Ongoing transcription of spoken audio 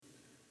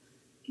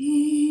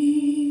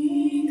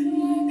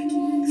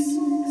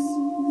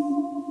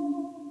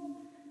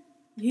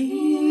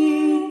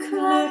Eclectic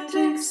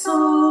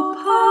Soul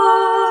Podcast.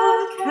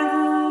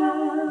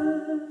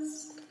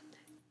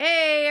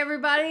 Hey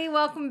everybody,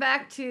 welcome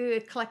back to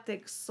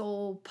Eclectic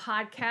Soul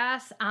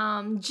Podcast.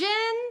 I'm Jen.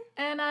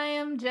 And I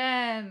am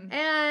Jen.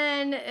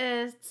 And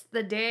it's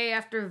the day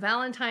after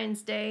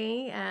Valentine's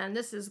Day, and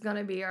this is going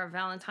to be our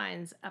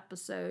Valentine's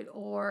episode,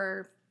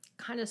 or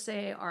kind of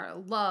say our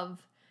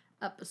love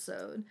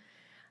episode.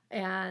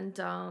 And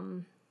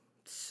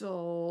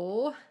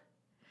so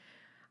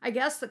I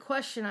guess the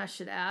question I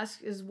should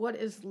ask is, what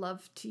is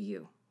love to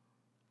you?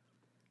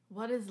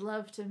 What is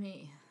love to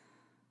me?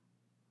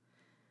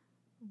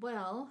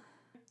 Well,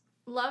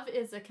 love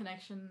is a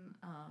connection,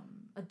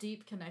 a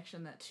deep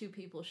connection that two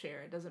people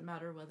share. It doesn't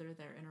matter whether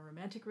they're in a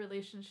romantic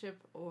relationship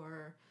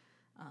or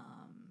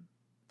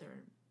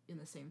they're in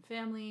the same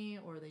family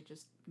or they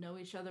just know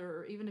each other,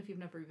 or even if you've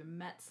never even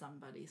met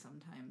somebody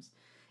sometimes.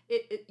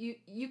 You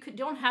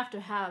don't have to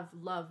have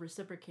love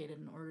reciprocated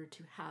in order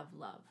to have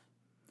love.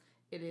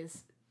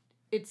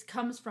 It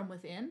comes from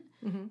within,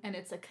 and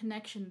it's a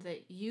connection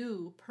that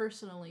you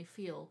personally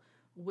feel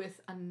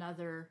with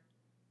another.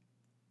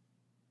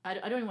 I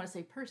don't even want to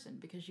say person,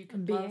 because you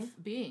can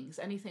love beings,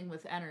 anything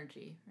with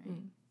energy, right?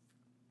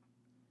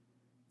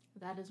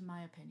 That is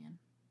my opinion.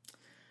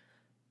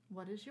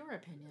 What is your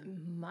opinion?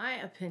 My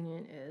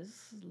opinion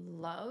is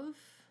love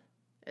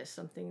is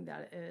something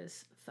that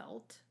is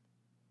felt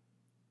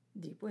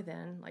deep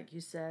within. Like you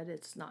said,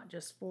 it's not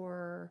just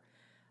for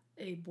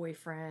a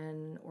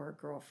boyfriend or a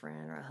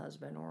girlfriend or a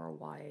husband or a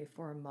wife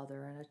or a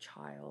mother and a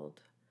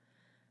child.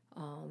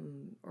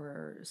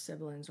 Or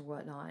siblings or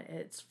whatnot.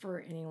 It's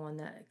for anyone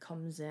that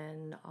comes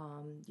in.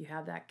 You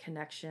have that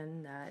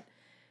connection, that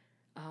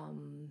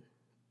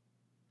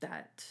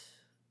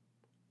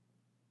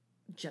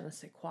je ne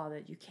sais quoi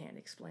that you can't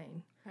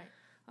explain. Right.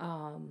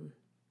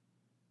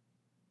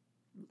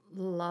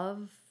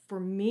 Love for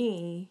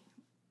me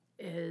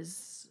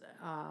is,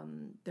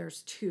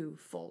 there's two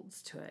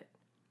folds to it.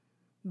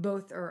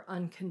 Both are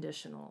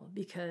unconditional,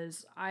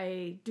 because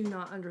I do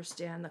not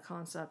understand the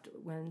concept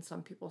when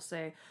some people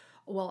say,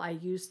 well, I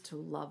used to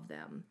love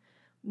them.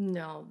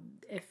 No,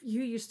 if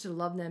you used to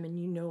love them and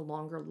you no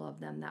longer love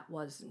them,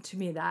 to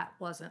me, that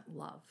wasn't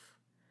love.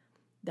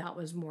 That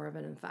was more of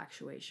an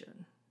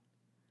infatuation.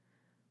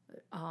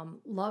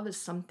 Love is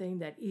something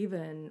that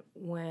even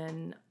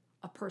when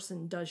a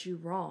person does you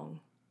wrong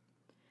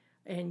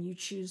and you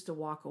choose to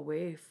walk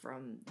away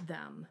from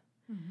them,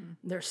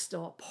 there's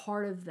still a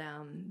part of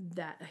them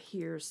that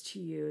adheres to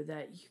you,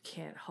 that you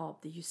can't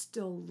help, that you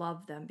still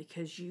love them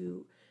because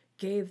you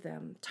gave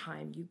them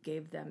time, you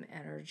gave them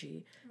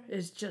energy. Right.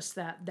 It's just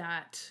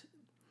that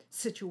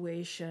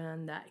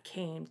situation that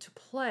came to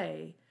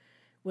play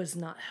was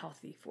not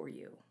healthy for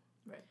you.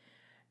 Right.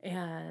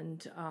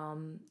 And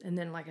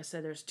then, like I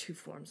said, there's two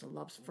forms of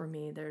love for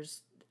me.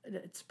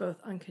 It's both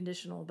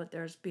unconditional, but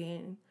there's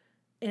being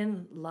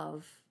in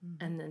love,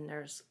 and then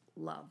there's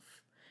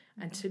love.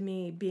 And to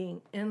me,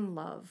 being in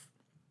love,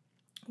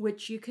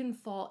 which you can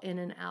fall in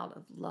and out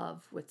of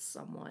love with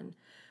someone,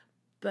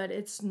 but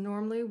it's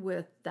normally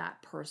with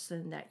that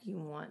person that you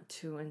want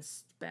to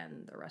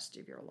spend the rest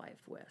of your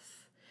life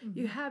with.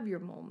 You have your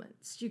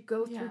moments. You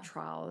go through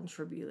trial and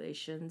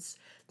tribulations.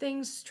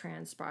 Things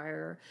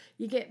transpire.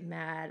 You get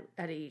mad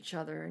at each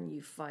other and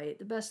you fight.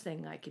 The best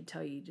thing I can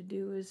tell you to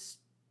do is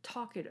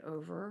talk it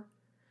over.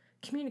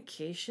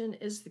 Communication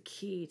is the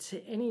key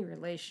to any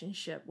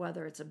relationship,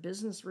 whether it's a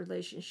business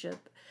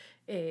relationship,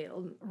 a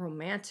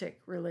romantic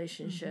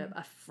relationship,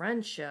 a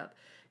friendship.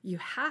 You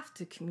have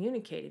to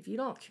communicate. If you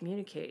don't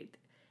communicate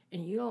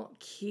and you don't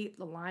keep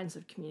the lines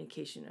of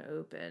communication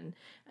open,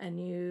 and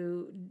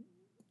you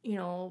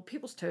know,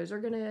 people's toes are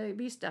going to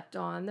be stepped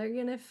on, they're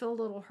going to feel a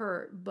little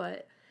hurt,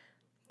 but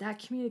that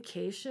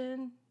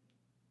communication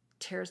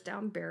tears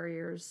down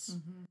barriers.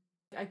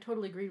 I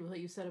totally agree with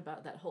what you said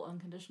about that whole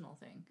unconditional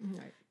thing.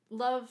 Right.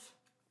 Love,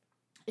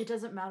 it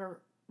doesn't matter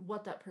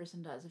what that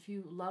person does. If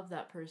you love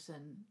that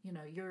person, you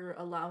know, you're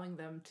allowing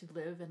them to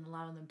live and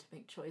allowing them to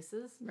make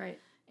choices. Right.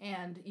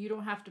 And you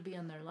don't have to be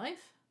in their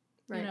life.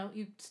 Right. You know,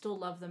 you still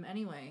love them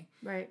anyway.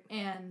 Right.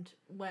 And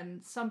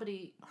when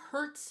somebody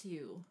hurts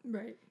you,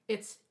 right,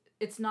 it's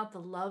not the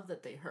love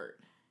that they hurt.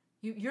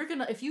 You're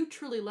gonna, if you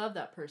truly love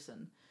that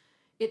person,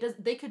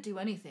 they could do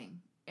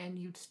anything and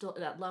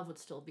that love would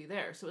still be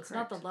there. So it's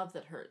Correct. not the love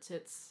that hurts.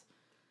 It's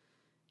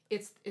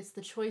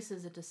the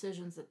choices and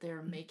decisions that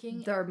they're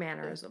making. Their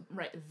mannerism.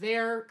 Right.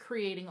 They're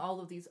creating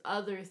all of these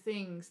other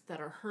things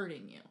that are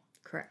hurting you.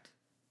 Correct.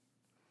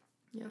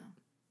 Yeah.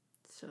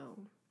 So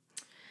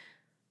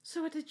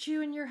what did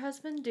you and your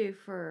husband do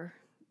for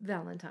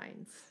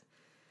Valentine's?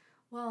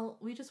 Well,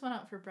 we just went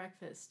out for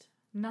breakfast.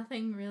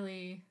 Nothing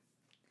really,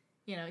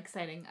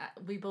 exciting.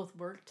 We both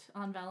worked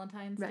on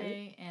Valentine's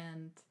Day,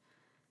 and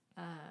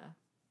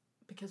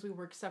because we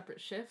worked separate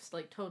shifts,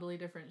 like totally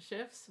different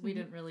shifts, we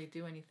didn't really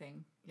do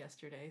anything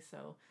yesterday,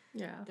 so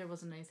there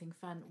wasn't anything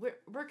fun.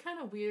 We're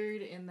kind of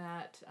weird in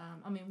that,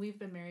 we've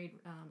been married,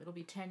 it'll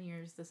be 10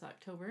 years this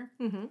October,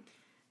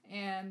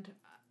 and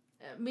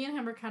me and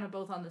him are kind of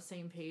both on the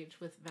same page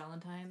with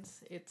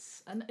Valentine's.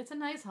 It's a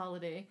nice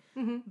holiday,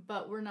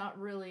 but we're not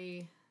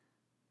really.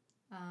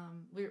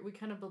 We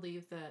kind of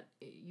believe that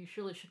you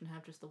surely shouldn't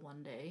have just the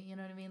one day. You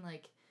know what I mean?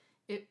 Like,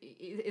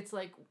 it's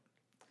like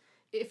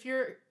if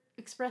you're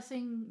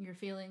expressing your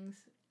feelings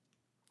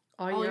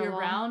all year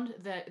round,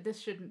 that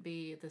this shouldn't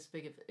be this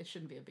big of it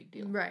shouldn't be a big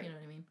deal. Right. You know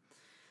what I mean?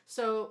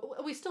 So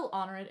we still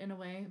honor it in a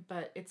way,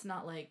 but it's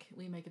not like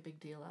we make a big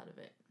deal out of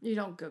it. You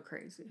don't go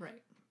crazy.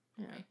 Right.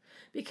 Yeah. Right.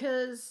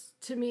 Because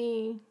to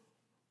me,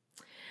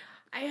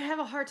 I have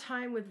a hard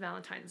time with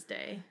Valentine's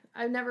Day.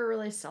 I've never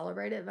really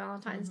celebrated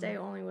Valentine's Day,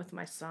 only with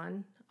my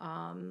son.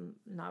 And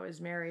I was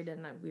married,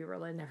 and we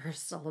really never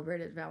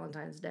celebrated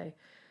Valentine's Day.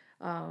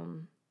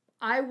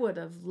 I would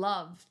have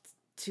loved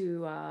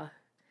to.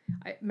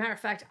 Matter of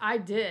fact, I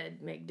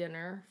did make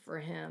dinner for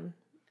him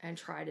and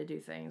try to do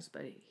things,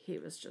 but he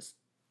was just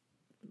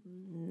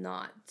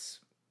not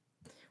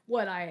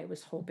what I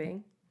was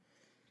hoping.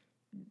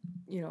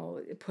 You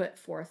know, put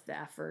forth the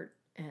effort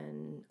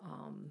and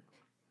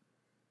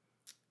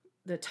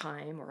the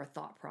time or a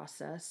thought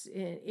process.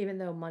 And even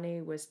though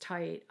money was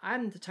tight,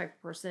 I'm the type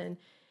of person,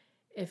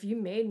 if you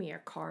made me a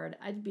card,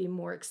 I'd be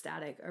more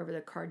ecstatic over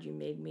the card you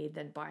made me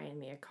than buying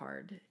me a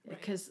card. Right.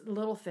 Because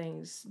little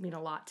things mean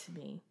a lot to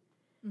me.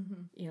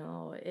 You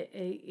know,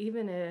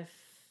 even if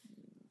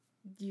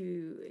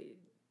you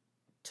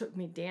took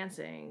me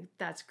dancing,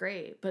 that's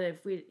great. But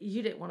if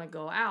you didn't want to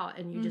go out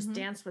and you just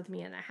danced with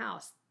me in the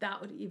house,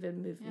 that would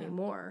even move me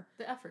more.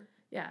 The effort.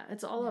 Yeah,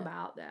 it's all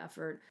about the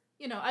effort.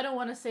 You know, I don't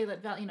want to say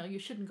that you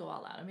shouldn't go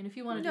all out. I mean, if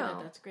you want to do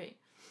that, that's great.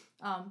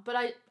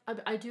 But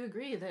I do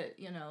agree that,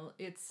 you know,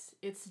 it's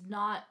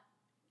not,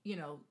 you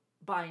know,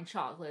 buying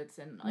chocolates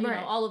and you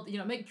know all of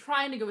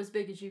trying to go as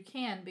big as you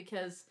can,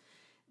 because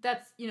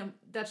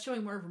that's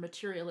showing more of a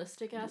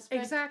materialistic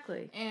aspect.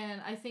 Exactly.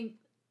 And I think,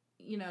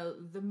 you know,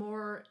 the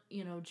more,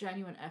 you know,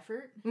 genuine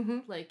effort,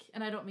 like,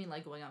 and I don't mean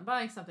like going out and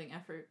buying something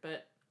effort,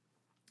 but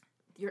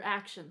your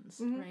actions,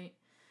 right?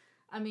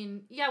 I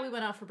mean, yeah, we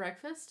went out for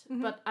breakfast,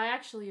 but I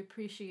actually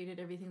appreciated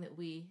everything that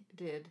we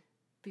did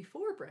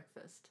before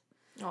breakfast.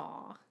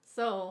 Aw.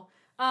 So,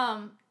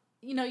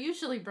 you know,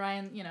 usually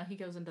Brian, you know, he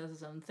goes and does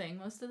his own thing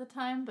most of the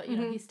time, but, you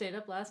know, he stayed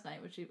up last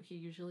night, which he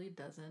usually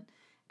doesn't,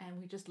 and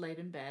we just laid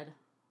in bed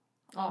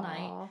all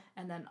night,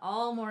 and then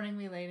all morning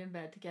we laid in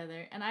bed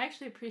together, and I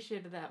actually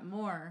appreciated that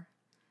more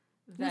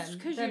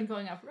than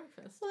going out for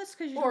breakfast. Well, that's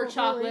because you or don't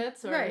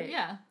chocolates, really, or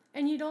yeah.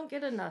 And you don't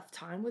get enough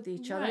time with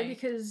each other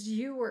because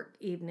you work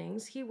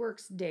evenings, he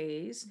works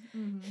days,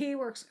 he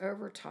works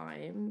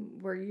overtime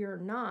where you're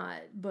not,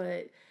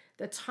 but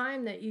the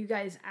time that you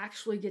guys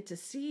actually get to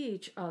see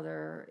each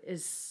other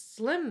is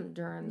slim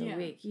during the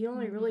week. You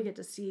only really get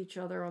to see each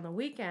other on the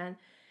weekend,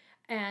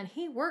 and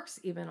he works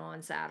even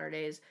on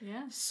Saturdays.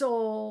 Yeah.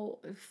 So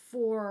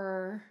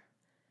for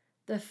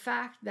the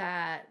fact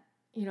that,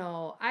 you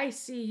know, I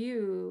see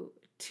you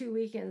 2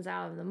 weekends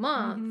out of the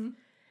month,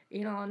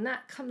 you know, and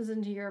that comes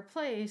into your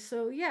place.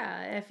 So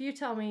yeah, if you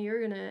tell me you're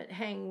going to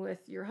hang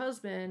with your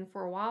husband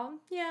for a while,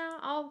 yeah,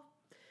 I'll,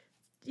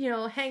 you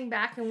know, hang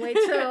back and wait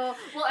till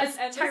well, and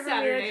time this for me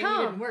Saturday to come.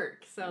 he didn't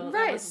work, so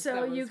right.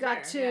 So you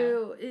got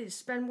fair, to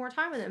spend more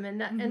time with him,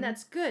 and and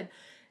that's good,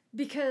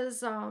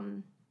 because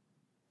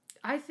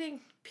I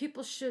think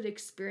people should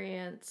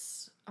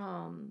experience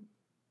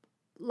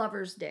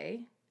Lover's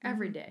Day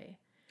every day.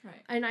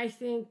 Right. And I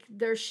think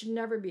there should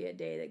never be a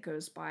day that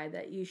goes by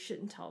that you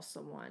shouldn't tell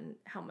someone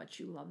how much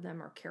you love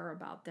them or care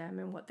about them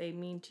and what they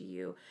mean to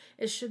you.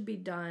 It should be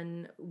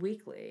done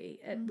weekly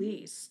at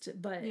least.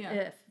 But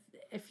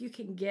if you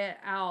can get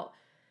out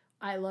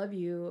I love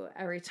you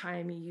every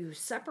time you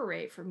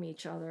separate from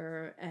each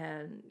other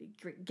and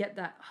get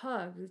that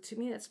hug, to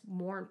me that's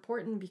more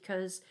important,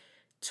 because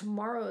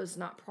tomorrow is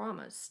not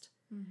promised.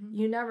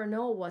 You never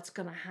know what's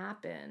going to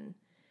happen.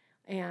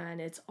 And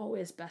it's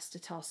always best to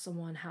tell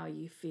someone how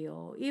you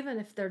feel. Even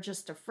if they're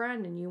just a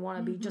friend and you want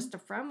to be just a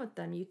friend with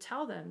them, you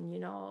tell them, you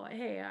know,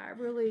 hey, I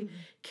really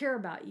care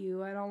about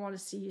you. I don't want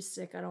to see you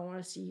sick. I don't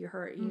want to see you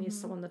hurt. You need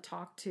someone to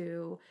talk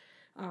to.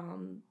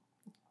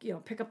 You know,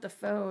 pick up the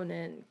phone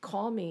and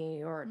call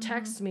me or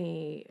text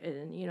me.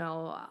 And, you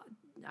know,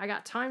 I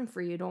got time for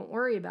you. Don't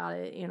worry about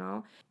it, you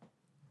know.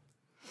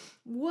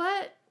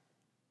 What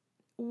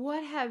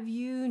have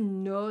you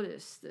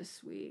noticed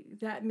this week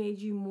that made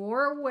you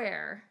more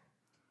aware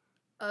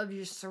of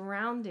your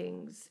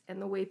surroundings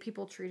and the way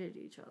people treated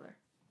each other?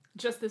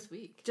 Just this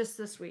week. Just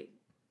this week.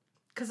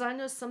 Because I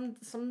know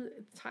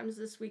sometimes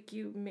this week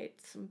you made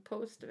some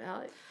post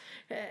about it.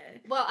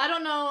 Well, I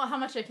don't know how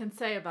much I can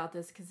say about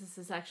this because this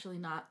is actually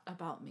not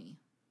about me.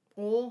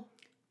 Oh.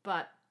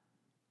 But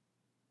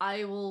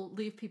I will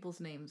leave people's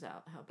names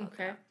out. How about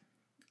that?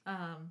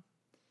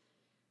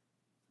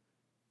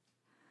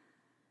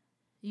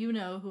 You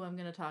know who I'm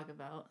going to talk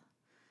about.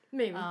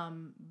 Maybe.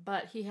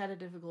 But he had a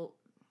difficult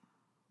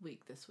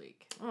week this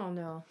week. Oh,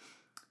 no.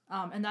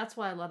 And that's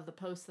why a lot of the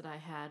posts that I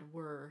had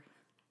were...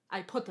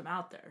 I put them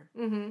out there.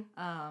 Because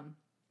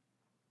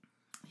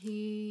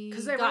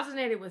they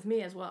resonated with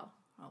me as well.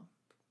 Oh,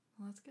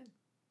 well, that's good.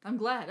 I'm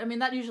glad. I mean,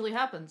 that usually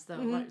happens, though.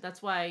 Mhm. Like,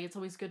 that's why it's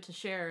always good to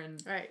share,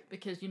 and Right.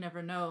 because you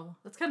never know.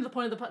 That's kind of the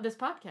point of this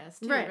podcast,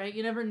 too, Right. right?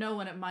 You never know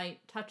when it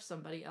might touch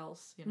somebody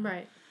else, you know?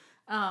 Right.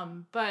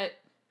 But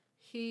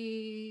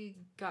he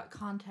got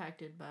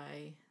contacted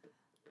by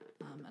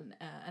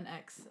an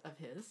ex of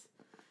his,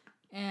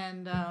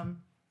 and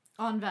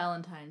on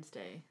Valentine's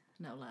Day,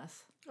 no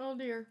less. Oh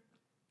dear.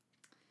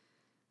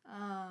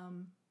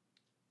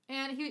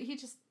 And he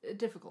just a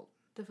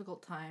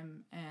difficult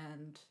time,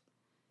 and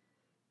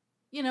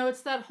you know,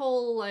 it's that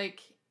whole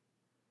like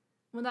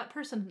when that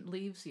person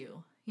leaves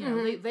you, you know,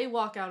 Mhm. they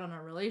walk out on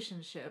a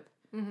relationship,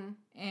 Mm-hmm.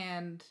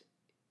 and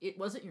it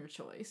wasn't your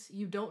choice.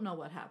 You don't know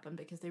what happened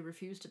because they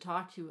refused to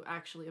talk to you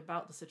actually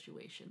about the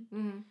situation.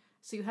 Mm-hmm.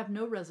 So you have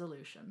no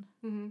resolution.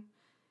 Mm-hmm.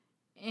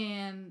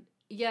 And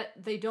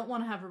yet they don't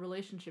want to have a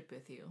relationship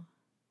with you.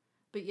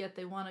 But yet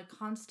they want to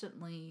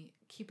constantly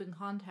keep in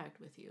contact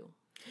with you.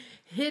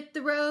 Hit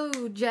the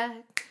road,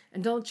 Jack,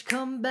 and don't you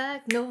come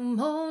back no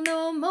more,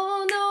 no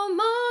more, no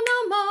more,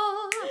 no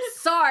more.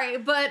 Sorry,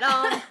 but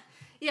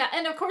Yeah,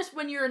 and of course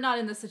when you're not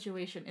in this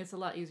situation, it's a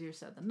lot easier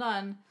said than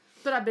done.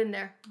 but I've been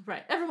there.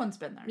 Right. Everyone's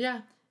been there.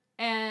 Yeah.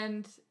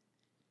 And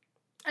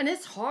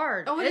it's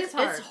hard. Oh, it is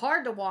hard. It's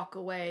hard to walk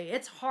away.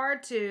 It's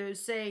hard to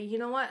say, you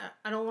know what,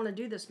 I don't want to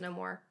do this no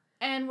more.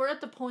 And we're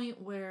at the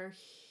point where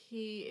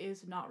he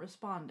is not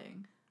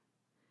responding.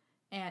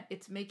 And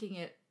it's making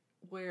it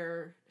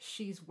where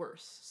she's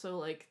worse. So,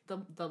 like,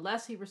 the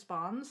less he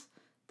responds,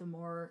 the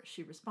more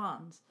she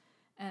responds.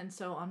 And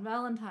so on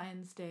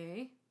Valentine's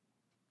Day,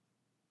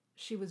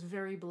 she was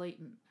very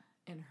blatant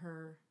in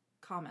her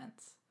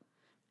comments.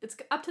 It's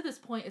up to this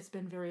point, it's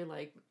been very,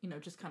 like, you know,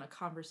 just kind of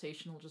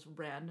conversational, just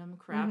random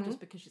crap, Mhm.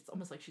 just because she's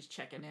almost like she's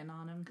checking in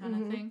on him kind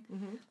of thing.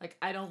 Mm-hmm. Like,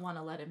 I don't want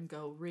to let him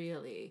go,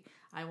 really.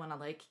 I want to,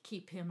 like,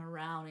 keep him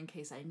around in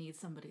case I need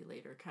somebody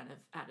later kind of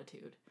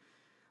attitude.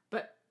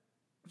 But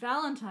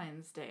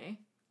Valentine's Day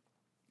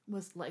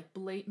was, like,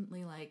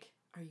 blatantly like,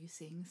 are you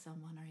seeing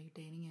someone? Are you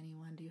dating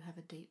anyone? Do you have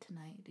a date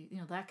tonight? You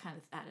know, that kind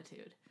of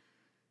attitude.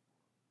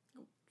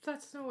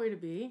 That's no way to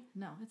be.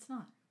 No, it's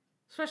not.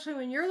 Especially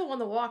when you're the one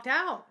that walked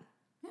out.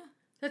 Yeah.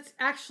 That's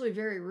actually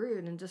very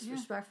rude and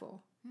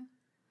disrespectful.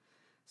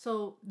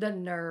 So, The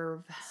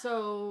nerve.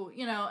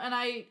 you know,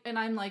 and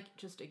I'm like,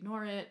 just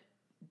ignore it.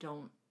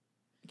 Don't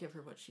give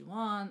her what she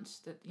wants.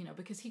 That, you know,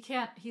 because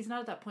he's not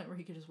at that point where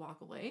he could just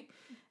walk away.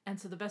 And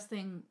so the best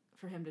thing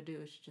for him to do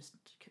is just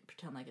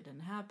pretend like it didn't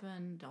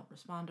happen. Don't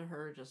respond to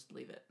her. Just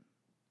leave it.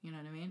 You know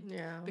what I mean?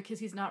 Yeah. Because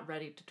he's not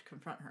ready to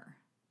confront her.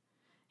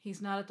 He's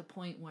not at the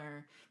point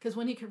where, because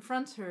when he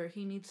confronts her,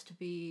 he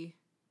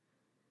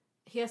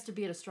has to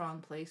be at a strong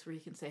place where he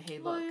can say, hey,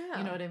 look, Well, yeah.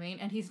 you know what I mean?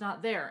 And he's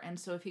not there. And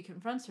so if he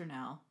confronts her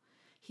now,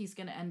 he's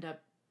going to end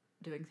up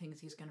doing things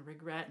he's going to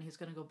regret, and he's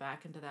going to go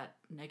back into that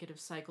negative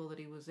cycle that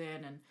he was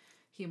in, and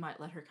he might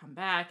let her come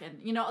back. And,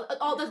 you know,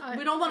 all this,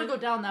 we don't want to go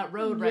down that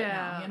road right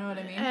now. You know what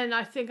I mean? And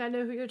I think I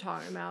know who you're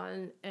talking about,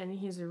 and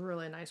he's a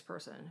really nice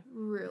person.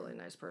 Really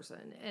nice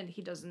person. And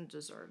he doesn't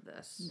deserve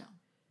this. No.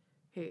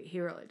 He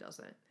really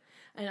doesn't.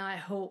 And I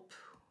hope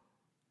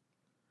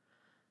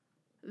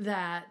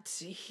that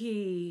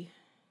he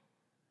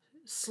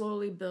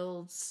slowly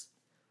builds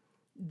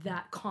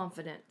that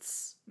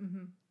confidence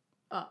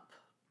up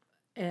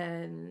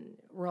and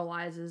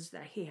realizes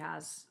that he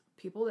has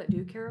people that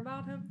do care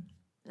about him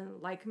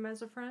and like him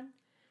as a friend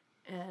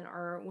and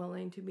are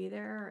willing to be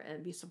there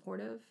and be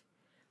supportive.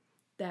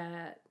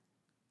 That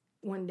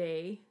one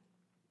day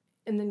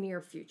in the near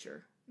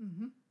future,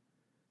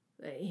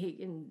 that he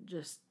can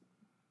just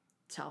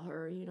tell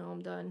her, you know,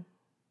 I'm done.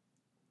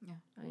 Yeah.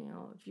 You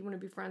know, if you want to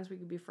be friends, we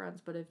could be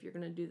friends. But if you're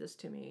going to do this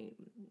to me,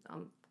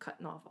 I'm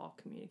cutting off all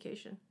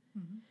communication.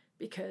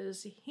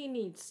 Because he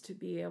needs to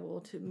be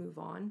able to move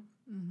on.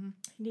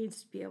 He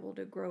needs to be able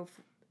to grow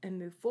and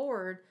move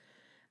forward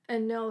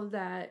and know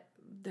that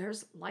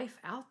there's life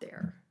out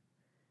there.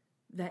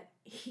 That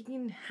he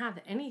can have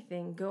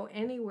anything, go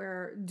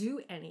anywhere, do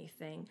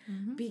anything.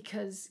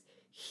 Because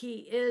he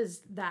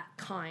is that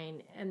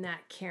kind and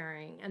that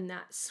caring and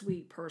that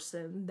sweet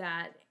person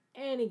that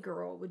any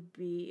girl would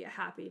be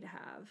happy to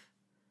have.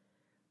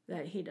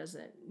 That he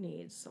doesn't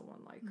need someone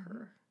like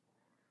her.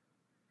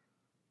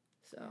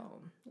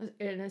 So, and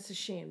it's a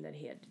shame that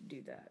he had to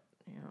do that,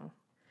 you know.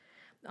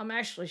 I'm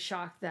actually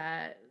shocked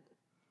that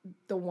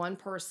the one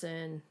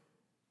person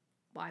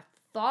I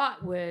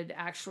thought would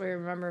actually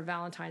remember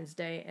Valentine's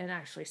Day and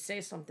actually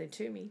say something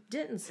to me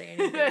didn't say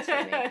anything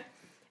to me.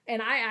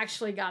 And I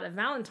actually got a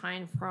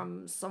Valentine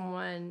from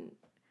someone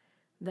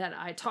that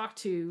I talked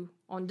to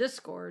on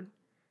Discord.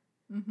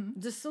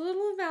 Just a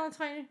little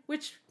Valentine,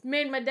 which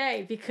made my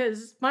day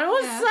because my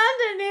own son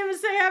didn't even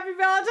say Happy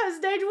Valentine's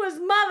Day to his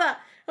mother.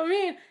 I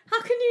mean,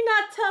 how can you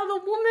not tell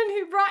the woman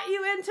who brought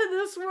you into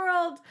this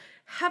world,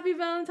 Happy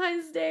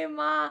Valentine's Day,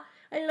 Ma?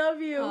 I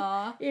love you.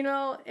 Aww. You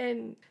know,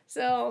 and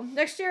so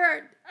next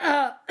year,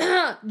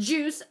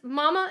 Juice,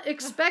 Mama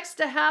expects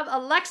to have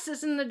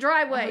Alexis in the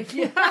driveway.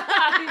 Yeah,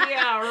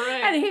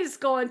 right. And he's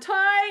going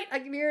tight. I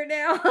can hear it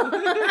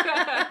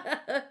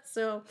now.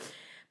 So,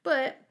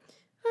 but,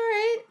 all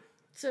right.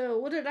 So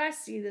what did I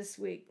see this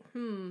week?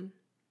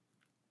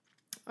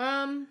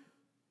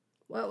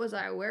 What was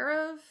I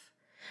aware of?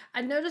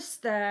 I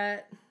noticed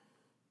that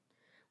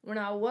when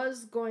I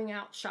was going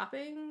out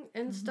shopping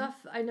and stuff,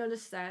 I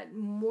noticed that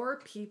more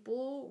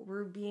people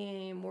were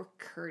being more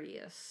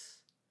courteous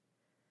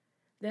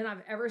than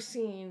I've ever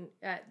seen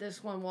at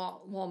this one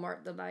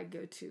Walmart that I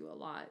go to a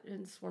lot.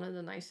 And it's one of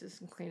the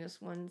nicest and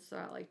cleanest ones that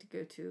I like to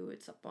go to.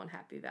 It's up on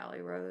Happy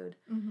Valley Road.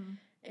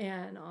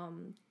 And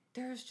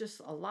there's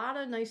just a lot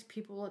of nice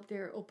people up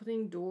there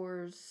opening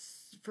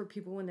doors for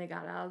people when they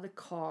got out of the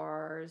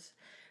cars.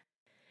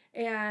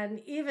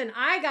 And even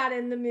I got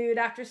in the mood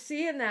after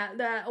seeing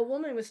that a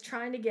woman was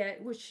trying to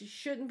get, which she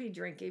shouldn't be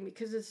drinking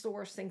because it's the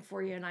worst thing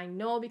for you. And I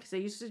know because I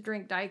used to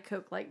drink Diet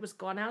Coke like it was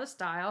gone out of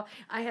style.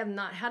 I have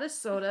not had a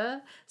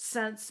soda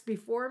since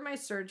before my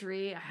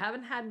surgery. I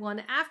haven't had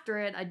one after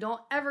it. I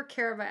don't ever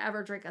care if I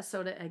ever drink a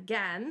soda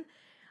again.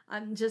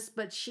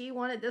 But she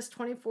wanted this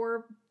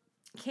 24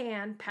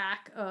 can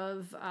pack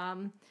of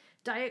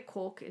Diet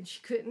Coke and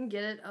she couldn't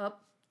get it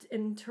up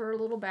into her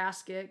little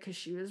basket because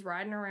she was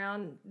riding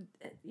around,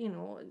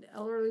 an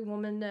elderly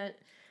woman that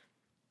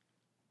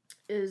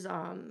is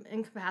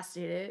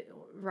incapacitated,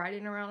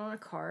 riding around on a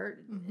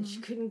cart, and she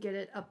couldn't get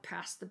it up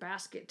past the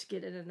basket to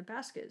get it in the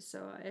basket.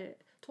 So I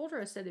told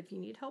her, I said, if you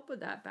need help with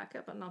that, back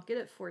up and I'll get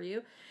it for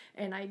you.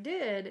 And I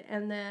did.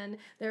 And then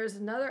there's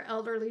another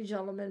elderly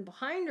gentleman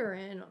behind her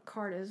in a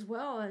cart as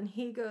well. And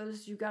he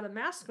goes, you got a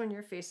mask on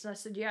your face? And I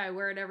said, yeah, I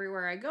wear it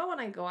everywhere I go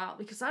when I go out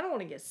because I don't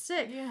want to get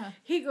sick. Yeah.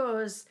 He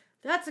goes,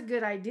 that's a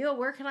good idea.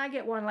 Where can I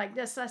get one like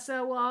this? I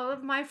said, well,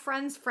 my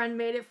friend's friend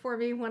made it for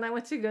me when I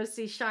went to go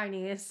see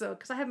Shiny. So,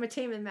 because I have my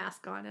Taman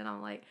mask on. And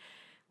I'm like,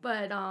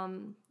 but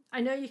I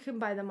know you can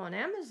buy them on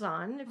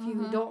Amazon if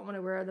you don't want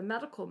to wear the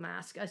medical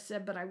mask. I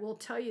said, but I will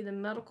tell you the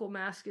medical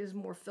mask is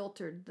more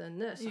filtered than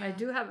this. Yeah. I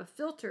do have a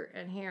filter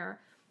in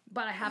here,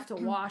 but I have to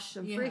wash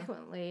them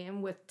frequently.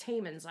 And with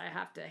Taman's, I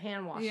have to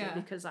hand wash it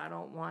because I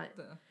don't want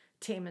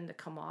Taman to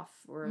come off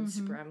or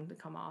Sprim to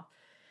come off.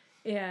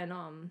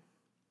 And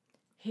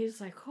he's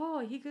like,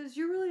 he goes,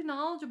 you're really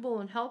knowledgeable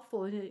and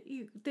helpful. And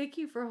thank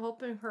you for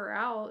helping her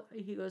out.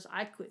 He goes,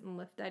 I couldn't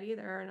lift that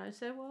either. And I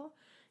said, well,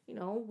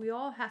 we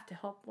all have to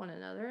help one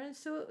another. And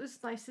so it was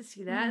nice to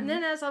see that. And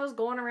then as I was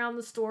going around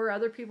the store,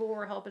 other people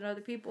were helping other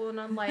people. And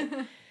I'm like,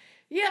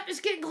 yep, it's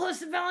getting close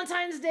to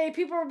Valentine's Day.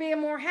 People are being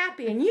more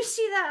happy. And you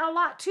see that a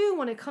lot, too,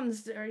 when it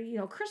comes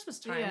to, Christmas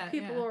time. Yeah,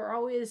 people are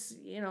always,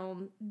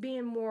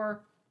 being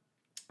more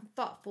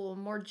thoughtful,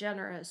 more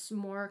generous,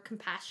 more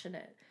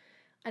compassionate.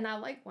 And I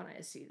like when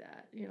I see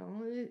that,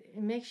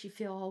 it makes you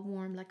feel all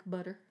warm like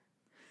butter.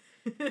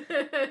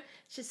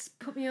 Just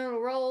put me on a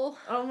roll.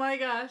 Oh my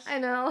gosh. I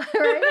know,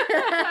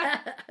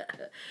 right?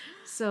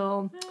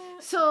 So,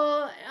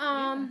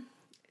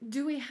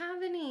 do we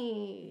have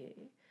any,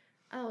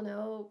 I don't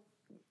know,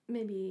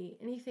 maybe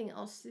anything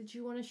else that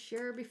you want to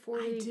share before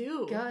we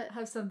do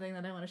have something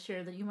that I want to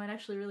share that you might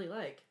actually really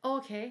like. Oh,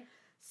 okay.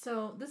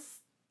 So this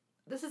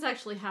has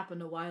actually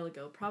happened a while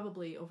ago,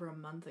 probably over a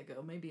month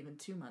ago, maybe even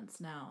 2 months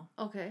now.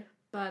 Okay.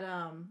 But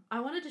I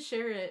wanted to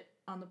share it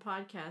on the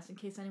podcast in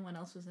case anyone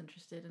else was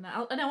interested, and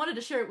I wanted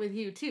to share it with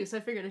you too. So I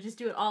figured I'd just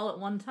do it all at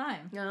one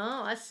time.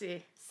 Oh, I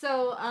see.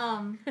 So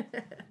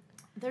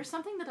there's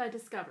something that I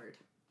discovered.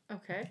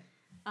 Okay.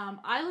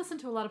 I listen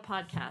to a lot of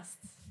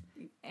podcasts,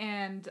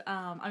 and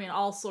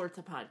all sorts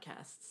of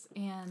podcasts.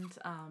 And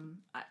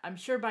I'm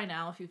sure by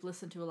now, if you've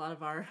listened to a lot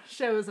of our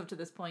shows up to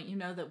this point, you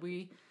know that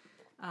we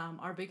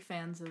are big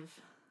fans of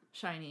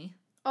Shiny.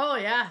 Oh,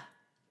 yeah.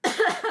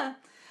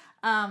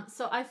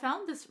 So I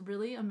found this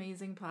really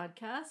amazing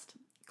podcast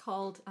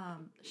called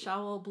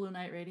Shawl Blue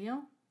Night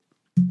Radio.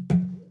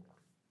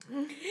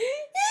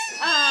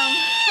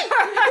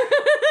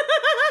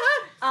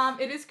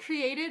 It is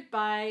created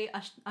by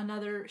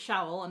another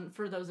Shawl, and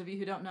for those of you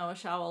who don't know, a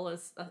Shawl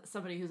is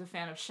somebody who's a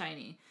fan of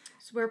Shiny.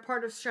 So we're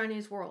part of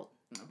Shiny's world.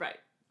 Right.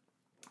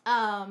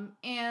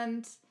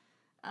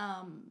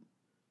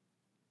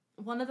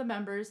 One of the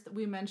members that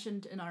we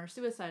mentioned in our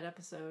suicide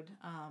episode,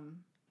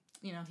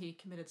 he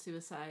committed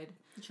suicide.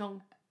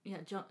 Jung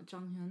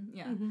Hyun.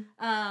 Yeah.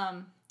 Mm-hmm.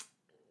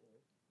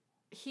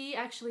 He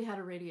actually had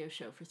a radio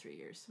show for 3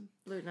 years.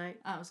 Blue Night.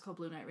 It was called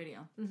Blue Night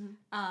Radio.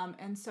 Mm-hmm.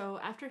 And so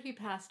after he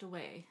passed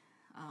away,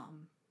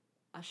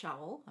 a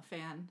Shawl, a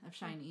fan of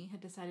Shiny,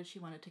 had decided she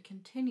wanted to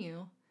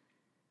continue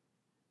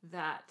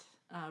that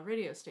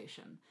radio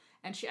station.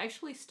 And she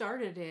actually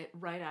started it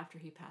right after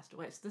he passed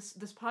away. So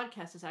this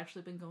podcast has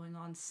actually been going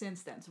on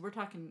since then. So we're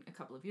talking a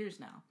couple of years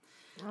now.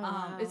 Oh,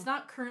 wow. It's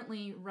not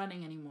currently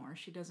running anymore.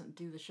 She doesn't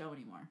do the show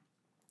anymore.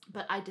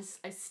 But I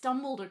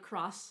stumbled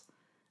across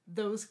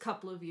those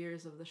couple of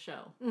years of the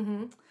show.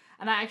 Mm-hmm.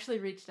 And I actually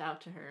reached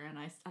out to her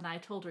and I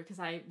told her, because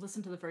I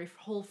listened to the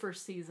whole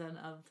first season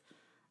of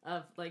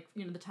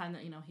the time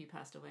that he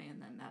passed away,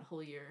 and then that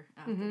whole year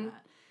after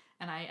that.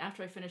 And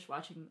after I finished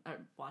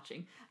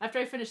after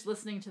I finished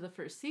listening to the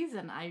first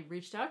season, I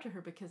reached out to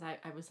her because I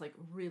was like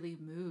really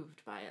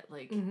moved by it.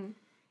 Like,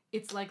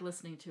 it's like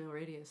listening to a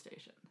radio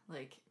station,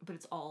 but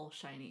it's all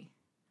Shiny.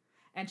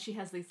 And she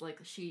has these like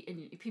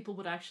and people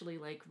would actually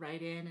like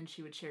write in and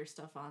she would share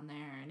stuff on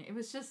there, and it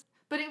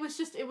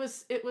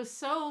was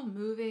so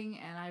moving,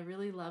 and I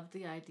really loved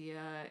the idea,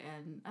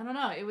 and I don't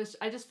know,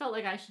 I just felt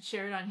like I should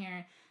share it on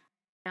here.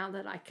 Now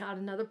that I got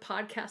another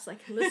podcast I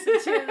can listen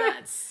to,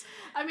 that's...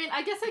 I mean,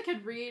 I guess I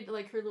could read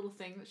like her little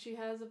thing that she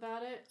has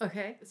about it.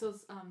 Okay. So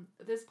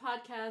this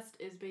podcast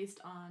is based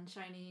on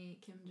Shiny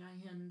Kim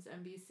Jong-hyun's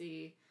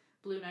MBC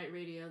Blue Night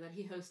Radio that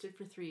he hosted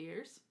for 3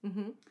 years.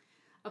 Mm-hmm.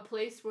 A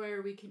place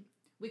where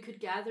we could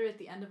gather at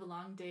the end of a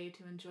long day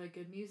to enjoy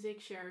good music,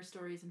 share our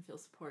stories, and feel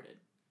supported.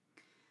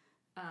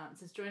 It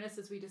says, join us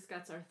as we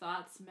discuss our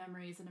thoughts,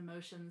 memories, and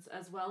emotions,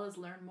 as well as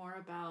learn more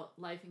about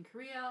life in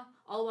Korea,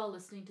 all while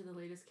listening to the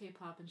latest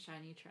K-pop and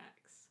Shiny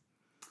tracks.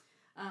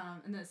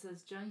 And then it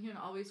says, Jung-hyun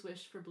always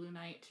wished for Blue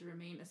Night to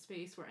remain a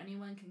space where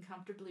anyone can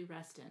comfortably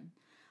rest in.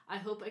 I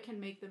hope I can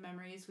make the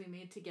memories we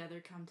made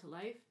together come to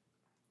life.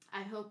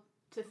 I hope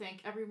to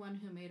thank everyone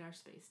who made our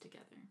space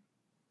together.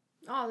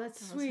 Oh, that's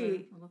That was her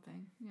sweet. little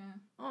thing. Yeah.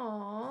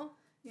 Aww.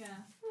 Yeah.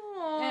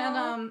 Aww.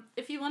 And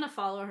if you want to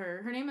follow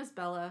her name is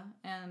Bella,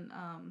 and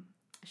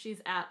she's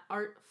at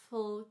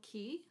Artful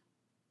Key.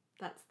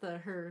 That's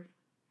her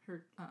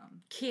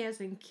Key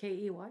as in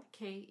K-E-Y?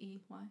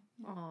 K-E-Y.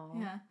 Aww.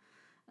 Yeah.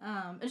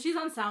 And she's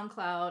on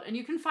SoundCloud, and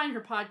you can find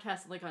her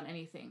podcast like on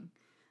anything.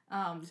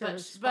 But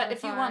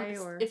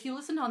Spotify if you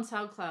listen on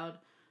SoundCloud,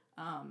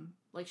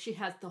 like she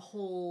has the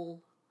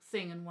whole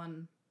thing in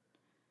one.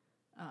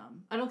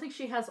 I don't think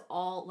she has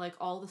all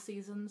the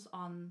seasons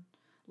on,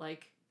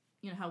 like,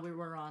 you know how we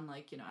were on,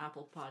 like, you know,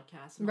 Apple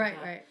Podcasts and all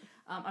that. Right.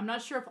 I'm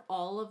not sure if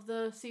all of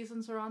the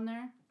seasons are on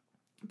there,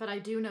 but I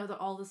do know that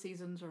all the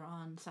seasons are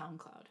on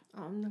SoundCloud.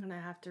 I'm gonna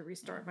have to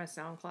restart my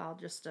SoundCloud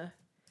just to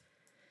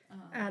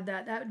add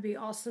that. That would be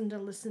awesome to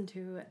listen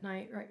to at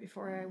night right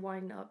before I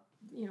wind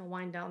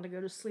down to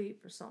go to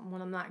sleep or something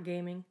when I'm not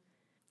gaming.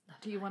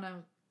 Do you want to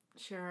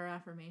share our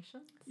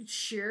affirmations?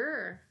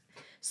 Sure.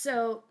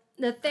 So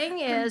the thing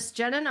is,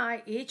 Jen and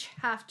I each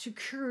have to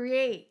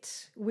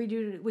create.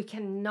 We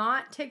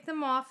cannot take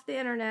them off the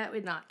internet.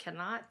 We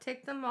cannot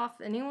take them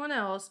off anyone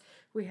else.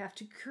 We have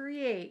to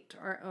create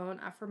our own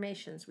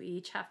affirmations. We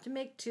each have to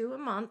make 2 a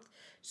month.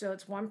 So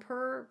it's 1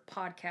 per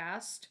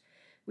podcast.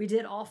 We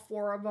did all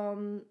 4 of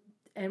them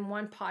in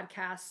 1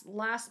 podcast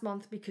last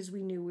month because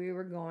we knew we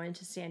were going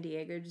to San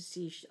Diego to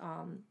see,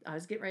 I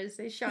was getting ready to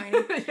say Shiny,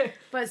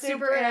 but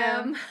Super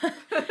M.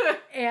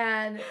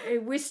 And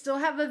we still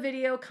have a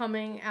video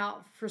coming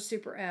out for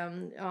Super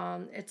M.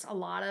 It's a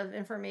lot of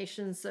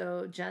information,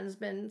 so Jen's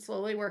been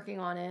slowly working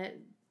on it.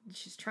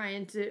 She's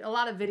trying to, a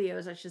lot of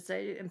videos, I should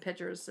say, and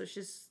pictures, so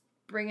she's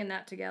bringing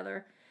that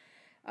together.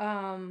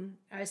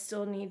 I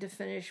still need to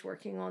finish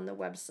working on the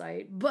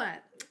website,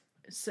 but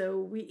so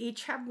we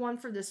each have 1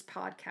 for this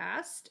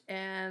podcast,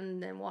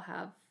 and then we'll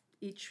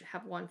each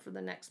have 1 for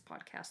the next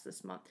podcast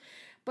this month.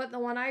 But the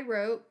one I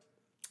wrote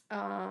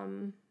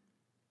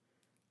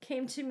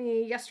came to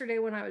me yesterday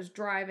when I was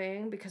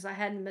driving because I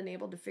hadn't been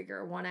able to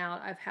figure one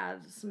out. I've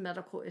had some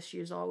medical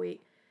issues all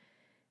week,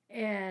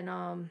 and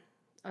I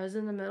was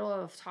in the middle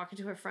of talking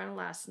to a friend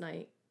last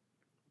night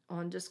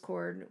on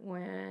Discord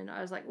when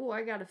I was like, oh,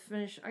 I gotta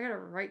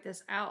write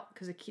this out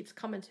because it keeps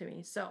coming to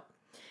me. So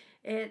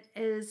it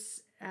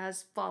is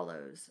as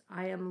follows.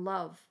 I am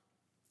love.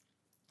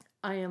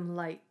 I am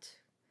light.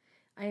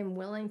 I am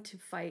willing to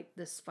fight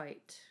this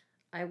fight.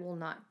 I will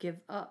not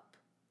give up.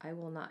 I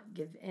will not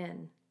give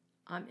in.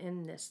 I'm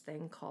in this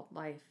thing called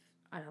life.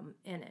 I'm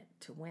in it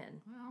to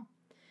win. Wow.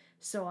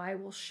 So I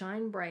will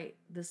shine bright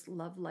this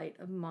love light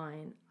of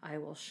mine. I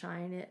will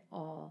shine it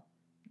all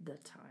the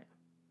time.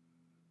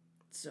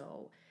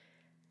 So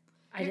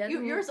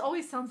yours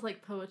always sounds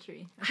like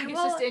poetry. I think it's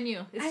Well, just in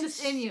you. It's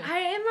just in you. I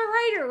am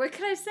a writer. What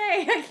can I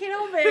say? I can't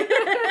help it.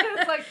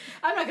 It's like,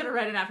 I'm not going to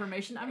write an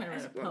affirmation. I'm going to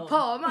write a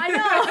poem. I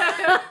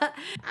know.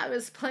 I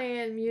was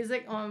playing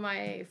music on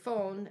my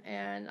phone,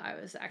 and I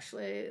was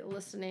actually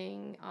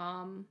listening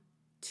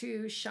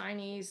to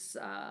Shiny's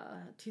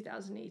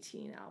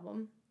 2018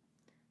 album,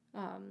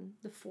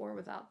 The 4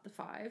 Without the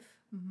 5.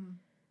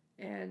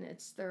 Mm-hmm. And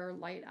it's their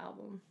light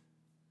album.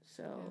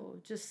 So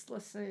just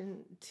listen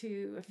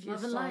to a few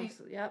Love and songs.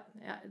 Light. Yep.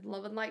 Yeah,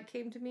 Love and Light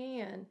came to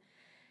me, and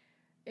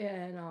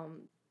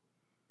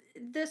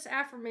this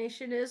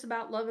affirmation is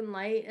about love and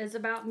light. It's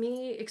about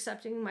me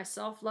accepting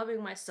myself,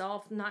 loving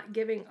myself, not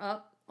giving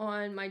up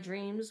on my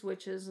dreams,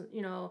 which is,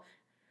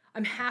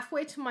 I'm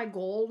halfway to my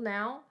goal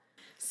now.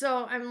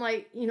 So I'm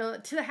like,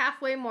 to the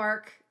halfway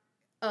mark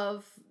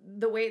of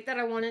the weight that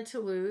I wanted to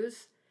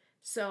lose.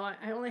 So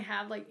I only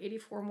have like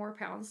 84 more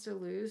pounds to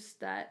lose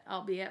that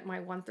I'll be at my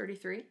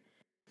 133.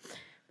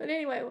 But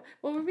anyway,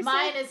 what were we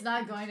saying? Mine is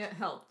not going to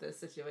help this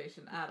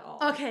situation at all.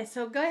 Okay,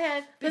 so go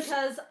ahead.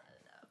 Because,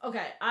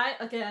 okay,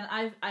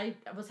 I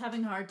was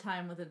having a hard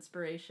time with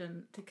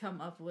inspiration to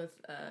come up with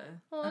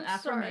an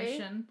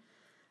affirmation.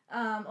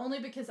 Only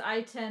because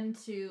I tend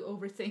to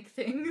overthink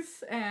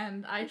things,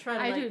 and I try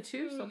to, I do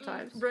too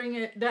sometimes. Bring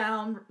it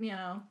down,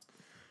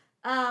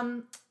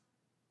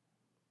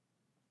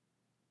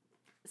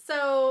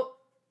 So,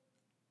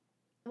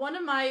 one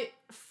of my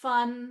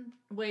fun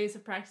ways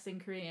of practicing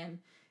Korean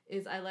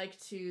is I like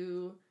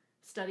to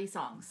study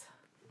songs.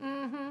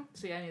 Mm-hmm.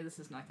 See, I knew this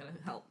is not going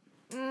to help.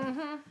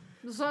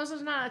 Mm-hmm. As long as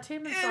it's not a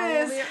Taemin It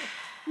song. is.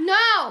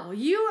 No!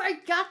 I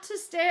got to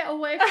stay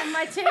away from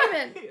my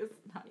Taemin. He is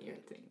not your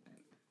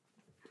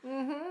Taemin.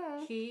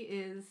 Mm-hmm. He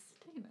is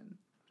Taemin.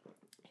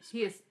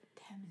 He is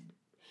Taemin.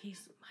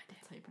 He's my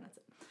That's how you pronounce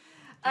it.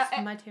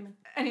 Taemin. My Taemin.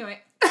 Anyway.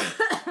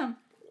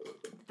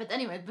 But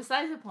anyway,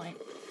 besides the point.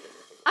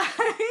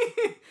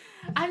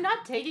 I'm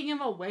not taking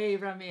him away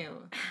from you.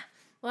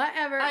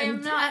 Whatever. I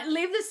am not.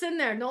 Leave this in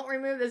there. Don't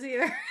remove this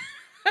either.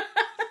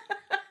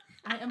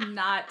 I am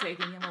not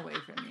taking him away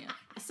from you.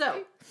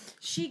 So,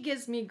 she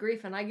gives me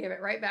grief and I give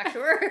it right back to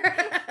her.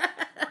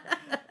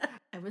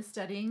 I was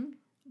studying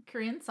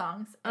Korean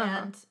songs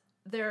Uh-huh. and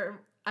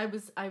I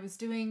was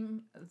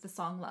doing the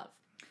song Love.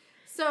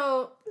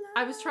 So,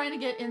 I was trying to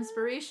get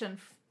inspiration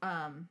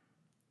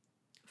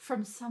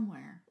from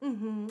somewhere.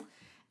 Mm-hmm.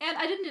 And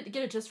I didn't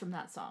get it just from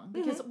that song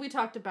because we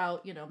talked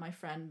about, my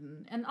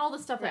friend and all the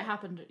stuff that Right.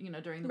 happened,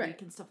 during the Right.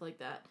 week and stuff like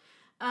that.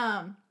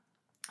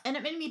 And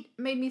it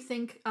made me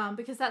think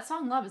because that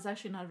song Love is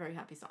actually not a very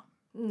happy song.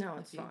 No,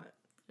 it's If you not.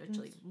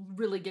 Actually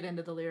really get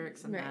into the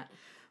lyrics and Right. that.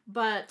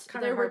 But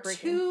Kinda there were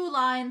heartbreaking. 2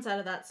 lines out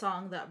of that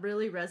song that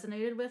really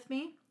resonated with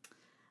me.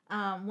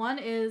 One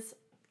is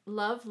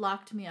love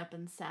locked me up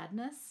in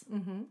sadness.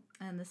 Mm-hmm.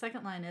 And the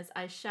second line is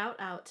I shout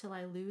out till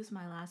I lose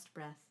my last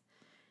breath.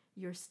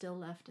 You're still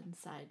left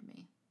inside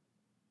me.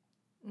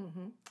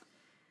 Mm-hmm.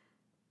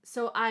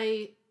 So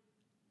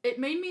it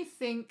made me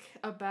think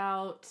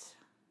about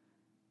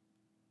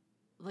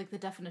like the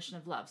definition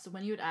of love. So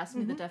when you had asked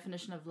me the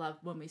definition of love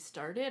when we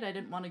started, I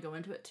didn't want to go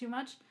into it too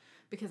much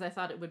because I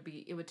thought it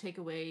would take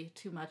away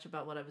too much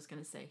about what I was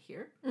going to say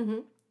here,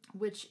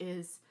 which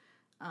is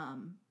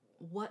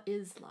what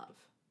is love?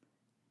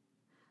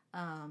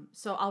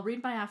 So I'll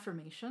read my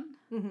affirmation,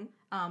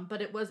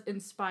 but it was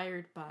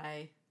inspired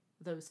by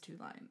those 2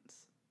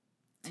 lines.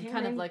 And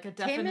kind of like a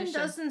definition. Taemin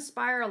does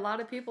inspire a lot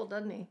of people,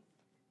 doesn't he?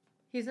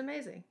 He's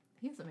amazing.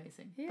 He's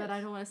amazing. He but is.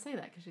 I don't want to say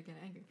that because you get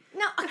angry.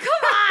 No, come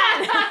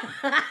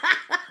on!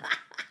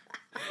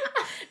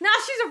 Now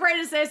she's afraid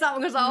to say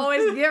something because I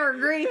always give her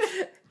grief.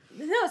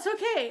 No, it's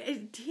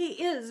okay.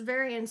 He is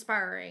very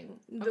inspiring.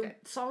 The Okay.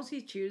 songs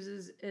he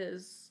chooses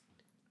is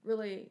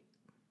really...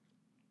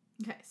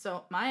 Okay,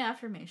 so my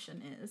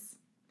affirmation is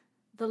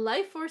the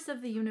life force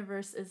of the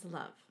universe is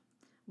love.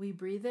 We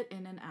breathe it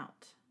in and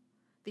out.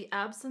 The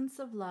absence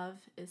of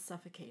love is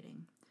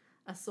suffocating,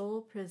 a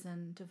soul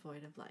prison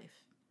devoid of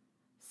life.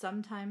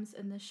 Sometimes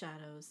in the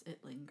shadows it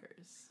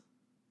lingers.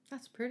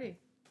 That's pretty.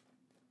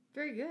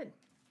 Very good.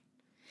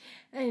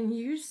 And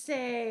you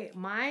say,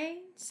 mine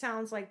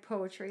sounds like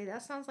poetry.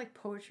 That sounds like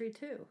poetry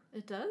too.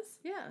 It does?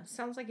 Yeah,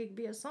 sounds like it could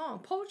be a song.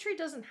 Poetry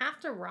doesn't have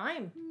to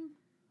rhyme.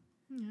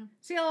 Yeah.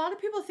 See, a lot of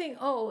people think,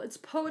 oh, it's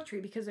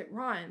poetry because it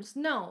rhymes.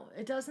 No,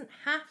 it doesn't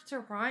have to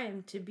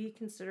rhyme to be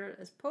considered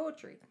as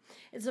poetry.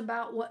 It's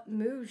about what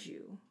moves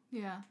you.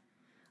 Yeah.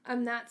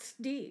 And that's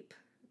deep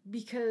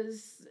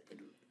because,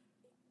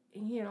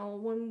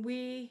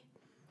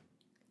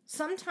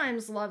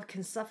 sometimes love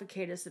can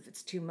suffocate us if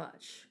it's too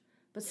much.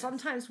 But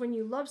sometimes when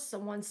you love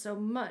someone so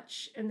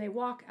much and they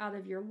walk out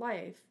of your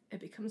life,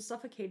 it becomes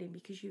suffocating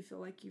because you feel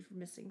like you're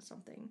missing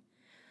something.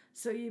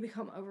 So you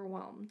become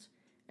overwhelmed.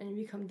 And you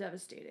become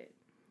devastated.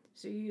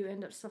 So you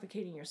end up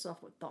suffocating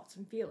yourself with thoughts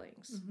and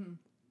feelings. Mm-hmm.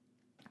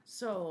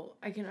 So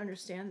I can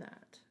understand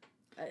that.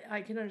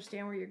 I can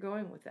understand where you're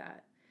going with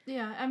that.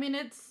 Yeah, I mean,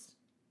 it's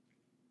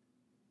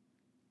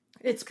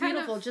It's kind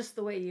beautiful of- just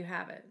the way you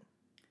have it.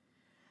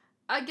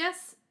 I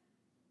guess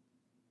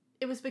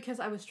it was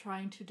because I was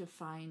trying to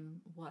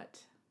define what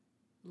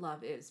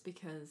love is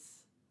because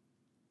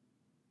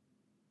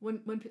when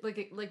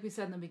like we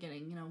said in the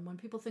beginning, when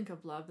people think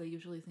of love, they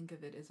usually think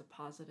of it as a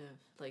positive,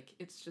 like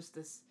it's just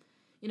this,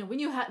 when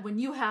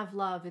you have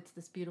love, it's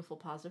this beautiful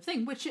positive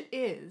thing, which it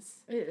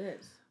is. It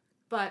is.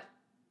 But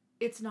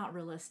it's not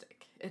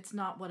realistic. It's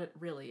not what it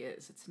really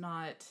is. It's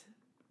not,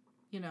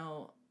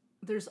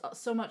 there's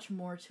so much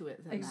more to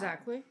it than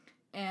Exactly.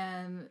 that.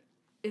 And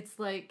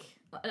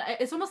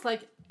it's almost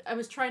like I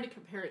was trying to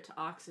compare it to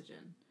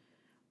oxygen,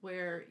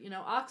 where,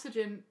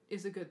 oxygen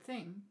is a good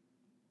thing,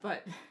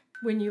 but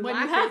When you When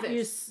lack you have it,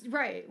 it.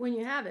 right, when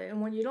you have it. And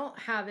when you don't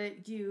have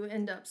it, you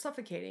end up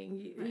suffocating.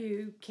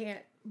 You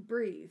can't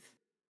breathe.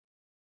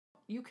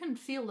 you can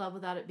feel love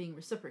without it being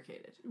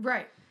reciprocated.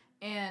 Right.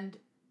 And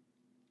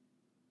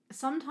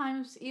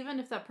sometimes, even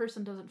if that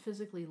person doesn't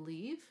physically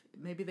leave,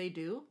 maybe they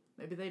do,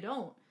 maybe they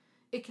don't,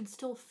 it can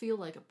still feel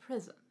like a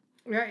prison.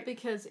 Right.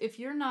 Because if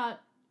you're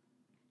not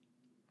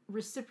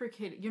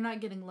reciprocated, you're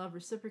not getting love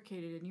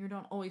reciprocated, and you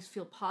don't always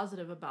feel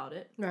positive about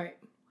it, Right.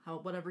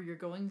 whatever you're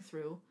going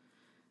through,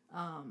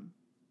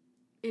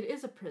 it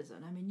is a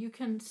prison. I mean, you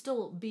can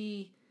still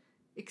be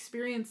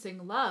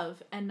experiencing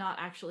love and not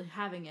actually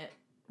having it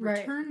Right.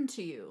 return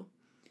to you.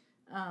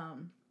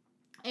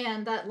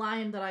 And that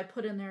line that I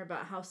put in there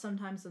about how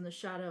sometimes in the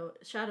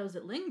shadows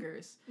it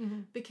lingers,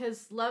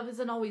 because love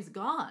isn't always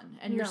gone,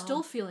 and you're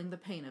still feeling the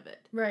pain of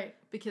it. Right.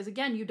 Because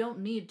again, you don't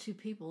need two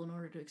people in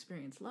order to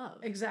experience love.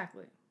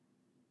 Exactly.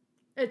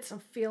 It's a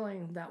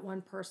feeling that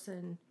one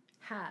person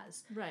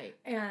has. Right.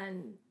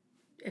 And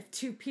if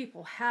two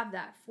people have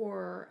that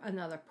for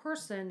another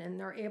person and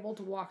they're able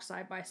to walk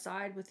side by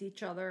side with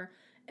each other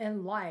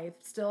in life,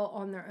 still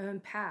on their own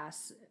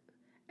paths,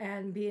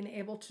 and being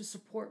able to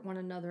support one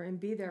another and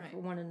be there for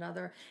one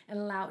another and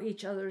allow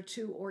each other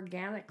to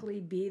organically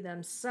be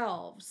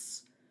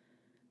themselves,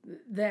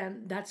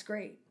 then that's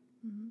great.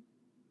 Mm-hmm.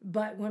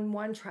 But when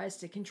one tries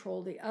to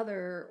control the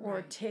other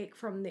or take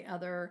from the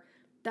other,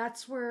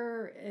 that's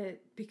where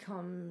it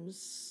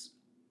becomes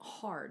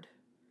hard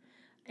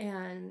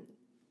and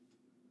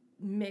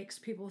makes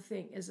people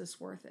think, is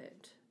this worth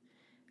it?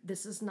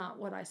 This is not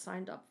what I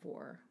signed up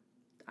for.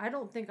 I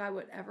don't think I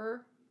would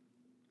ever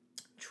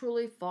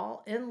truly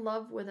fall in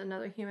love with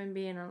another human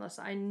being unless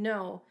I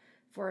know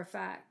for a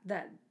fact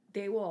that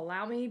they will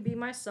allow me to be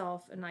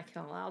myself and I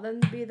can allow them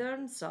to be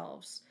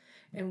themselves,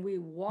 and we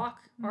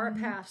walk our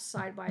paths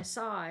side by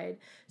side,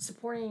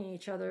 supporting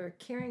each other,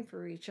 caring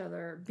for each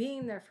other,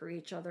 being there for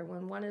each other.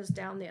 When one is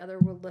down, the other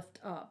will lift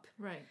up,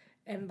 right,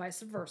 and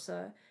vice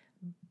versa,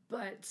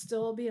 but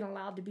still being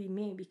allowed to be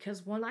me,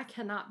 because when I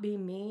cannot be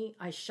me,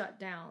 I shut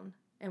down,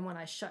 and when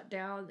I shut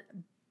down,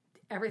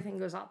 everything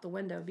goes out the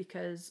window,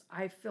 because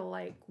I feel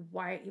like,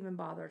 why even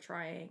bother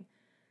trying?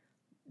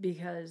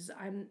 Because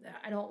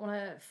I don't want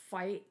to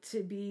fight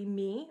to be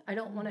me. I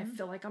don't want to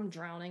feel like I'm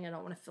drowning. I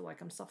don't want to feel like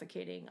I'm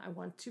suffocating. I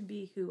want to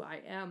be who I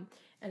am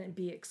and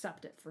be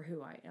accepted for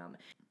who I am.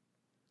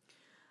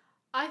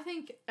 I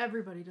think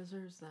everybody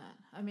deserves that.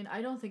 I mean,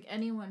 I don't think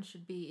anyone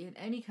should be in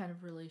any kind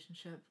of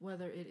relationship,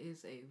 whether it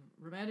is a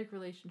romantic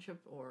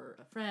relationship or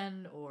a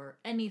friend or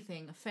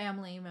anything, a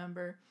family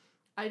member.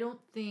 I don't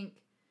think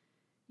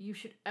you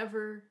should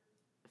ever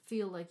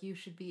feel like you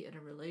should be in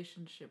a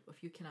relationship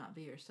if you cannot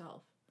be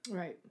yourself.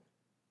 Right.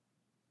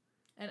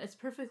 And it's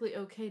perfectly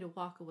okay to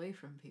walk away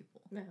from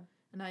people. Yeah.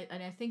 And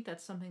I think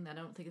that's something that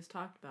I don't think is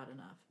talked about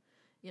enough.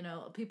 You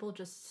know, people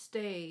just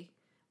stay,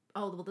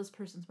 oh, well, this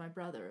person's my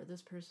brother, or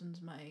this person's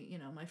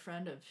my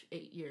friend of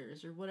 8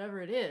 years, or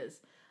whatever it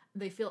is.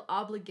 They feel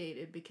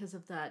obligated because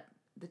of that,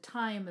 the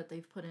time that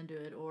they've put into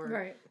it,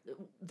 or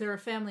they're a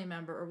family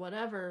member or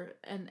whatever,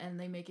 and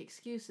they make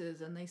excuses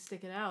and they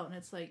stick it out. And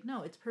it's like,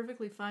 no, it's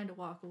perfectly fine to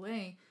walk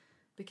away,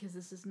 because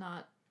this is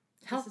not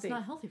healthy. This is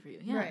not healthy for you.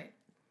 Yeah. Right.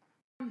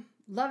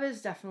 Love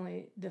is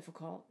definitely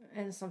difficult,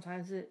 and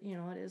sometimes it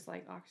is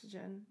like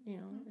oxygen.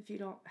 If you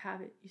don't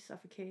have it, you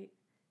suffocate.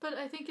 But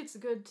I think it's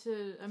good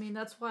to, I mean,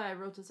 that's why I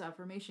wrote this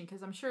affirmation,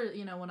 because I'm sure,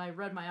 when I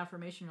read my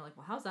affirmation, you're like,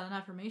 well, how's that an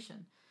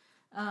affirmation?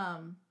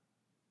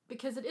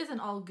 Because it isn't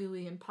all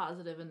gooey and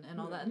positive and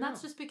all that. And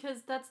that's just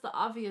because that's the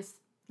obvious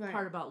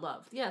part about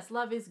love. Yes,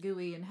 love is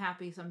gooey and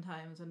happy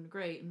sometimes and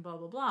great and blah,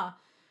 blah, blah.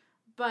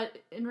 But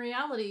in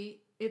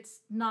reality,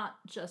 it's not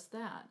just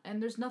that.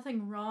 And there's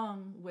nothing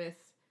wrong with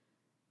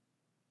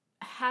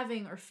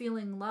having or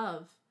feeling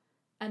love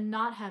and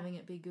not having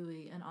it be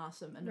gooey and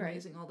awesome and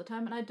amazing all the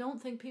time. And I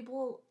don't think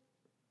people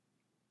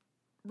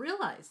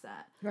realize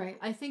that. Right.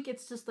 I think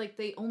it's just like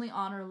they only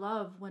honor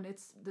love when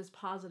it's this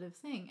positive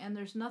thing. And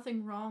there's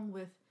nothing wrong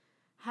with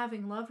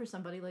having love for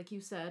somebody. Like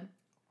you said,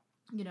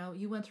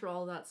 you went through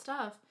all that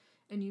stuff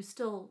and you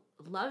still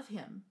love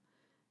him.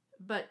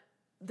 But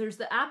there's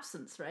the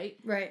absence, right?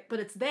 Right. But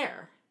it's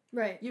there.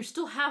 Right. You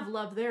still have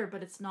love there,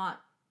 but it's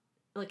not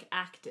like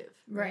active.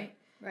 Right.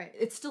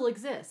 It still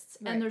exists.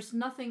 Right. And there's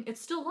nothing,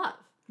 it's still love.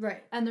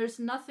 Right. And there's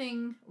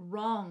nothing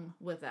wrong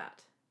with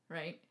that,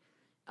 right?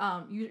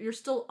 You're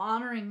still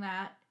honoring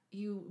that.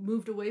 You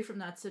moved away from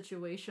that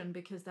situation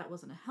because that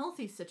wasn't a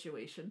healthy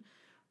situation.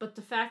 But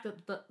the fact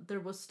that there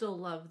was still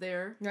love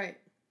there, right,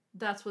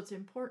 that's what's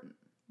important.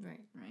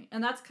 Right. Right.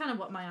 And that's kind of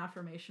what my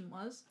affirmation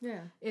was.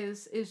 Yeah.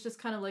 Is just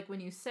kind of like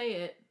when you say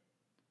it,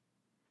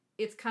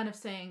 it's kind of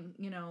saying,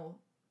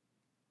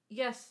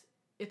 yes,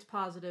 it's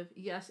positive.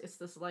 Yes, it's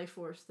this life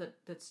force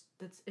that's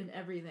in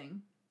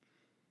everything.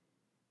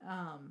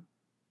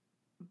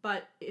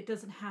 But it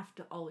doesn't have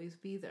to always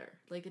be there.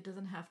 Like, it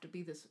doesn't have to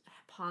be this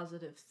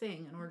positive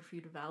thing in order for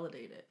you to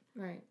validate it.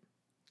 Right.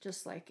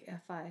 Just like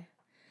if I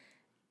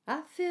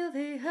feel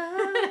the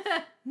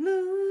earth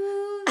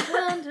move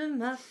under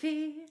my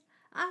feet.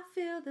 I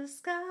feel the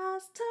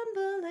skies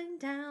tumbling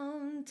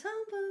down.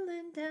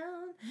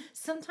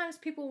 Sometimes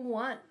people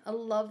want a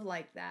love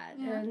like that.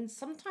 Yeah. And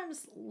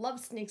sometimes love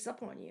sneaks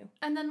up on you.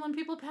 And then when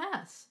people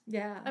pass.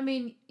 Yeah. I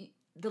mean,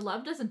 the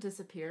love doesn't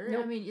disappear.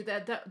 Nope. I mean,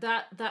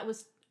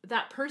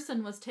 that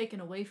person was taken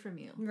away from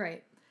you.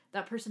 Right.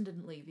 That person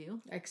didn't leave you.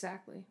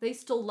 Exactly. They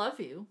still love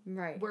you.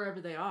 Right.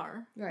 Wherever they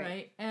are.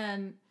 Right.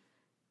 And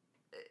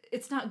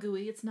it's not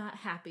gooey. It's not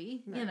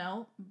happy,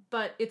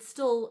 but it's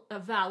still a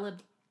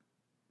valid...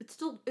 It's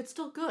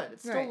still good.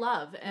 It's still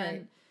love.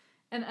 And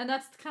And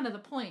that's kind of the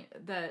point,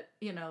 that,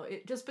 you know,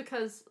 it just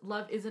because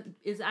love isn't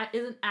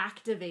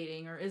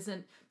activating or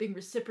isn't being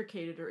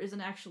reciprocated or isn't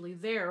actually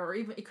there, or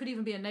even it could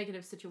even be a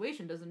negative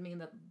situation, doesn't mean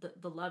that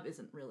the love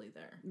isn't really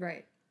there.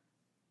 Right.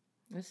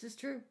 This is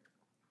true.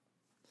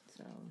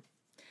 So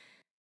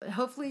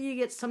hopefully you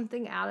get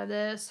something out of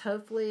this.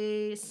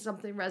 Hopefully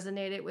something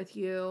resonated with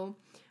you.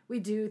 We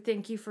do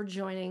thank you for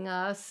joining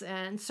us,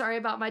 and sorry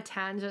about my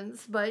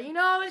tangents, but you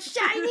know, it's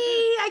shiny.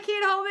 I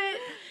can't help it.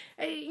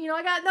 You know,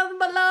 I got nothing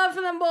but love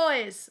for them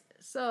boys.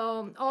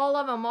 So all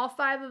of them, all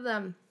 5 of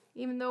them,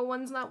 even though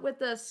one's not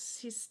with us,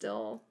 he's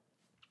still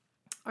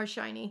our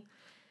shiny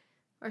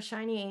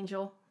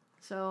angel.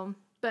 So,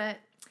 but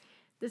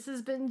this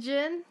has been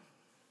Jen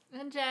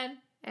And Jen.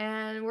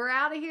 and we're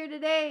out of here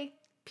today.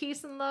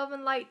 Peace and love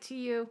and light to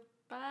you.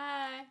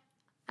 Bye.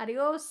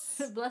 Adios.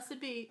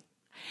 Blessed be.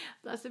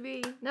 Blessed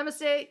be.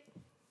 Namaste.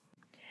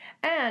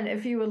 And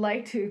if you would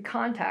like to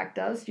contact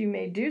us, you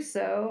may do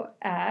so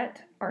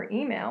at our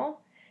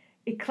email,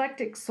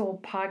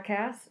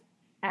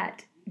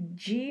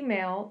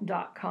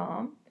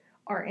 eclecticsoulpodcast@gmail.com.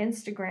 Our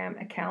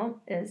Instagram account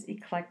is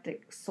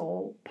Eclectic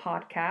Soul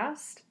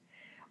Podcast.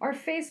 Our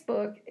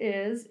Facebook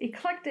is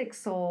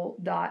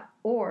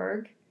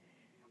eclecticsoul.org.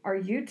 Our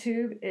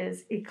YouTube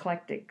is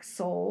Eclectic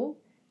Soul.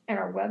 And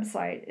our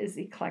website is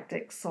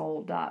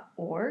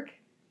eclecticsoul.org.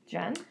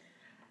 Jen?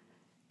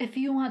 If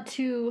you want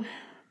to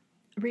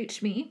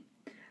reach me,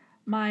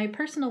 my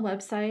personal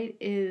website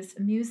is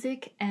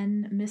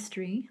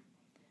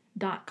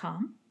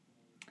musicandmystery.com.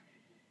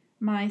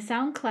 My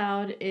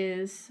SoundCloud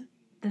is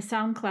the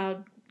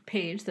SoundCloud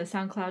page, the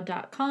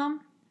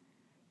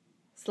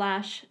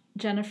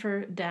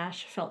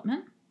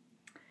soundcloud.com/Jennifer-Feltman.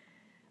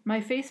 My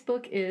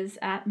Facebook is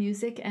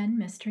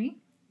 @musicandmystery,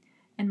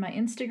 and my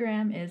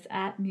Instagram is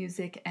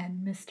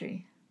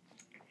 @musicandmystery.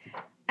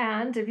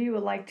 And if you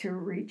would like to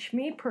reach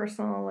me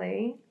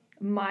personally,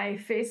 my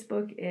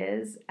Facebook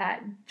is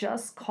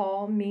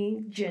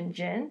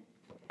 @JustCallMeJinJin.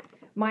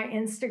 My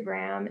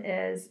Instagram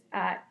is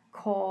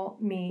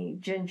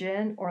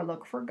 @CallMeJinJin or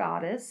look for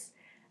Goddess.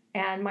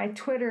 And my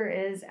Twitter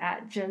is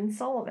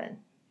 @JenSullivan.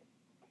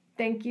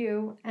 Thank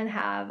you and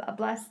have a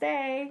blessed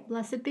day.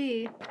 Blessed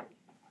be.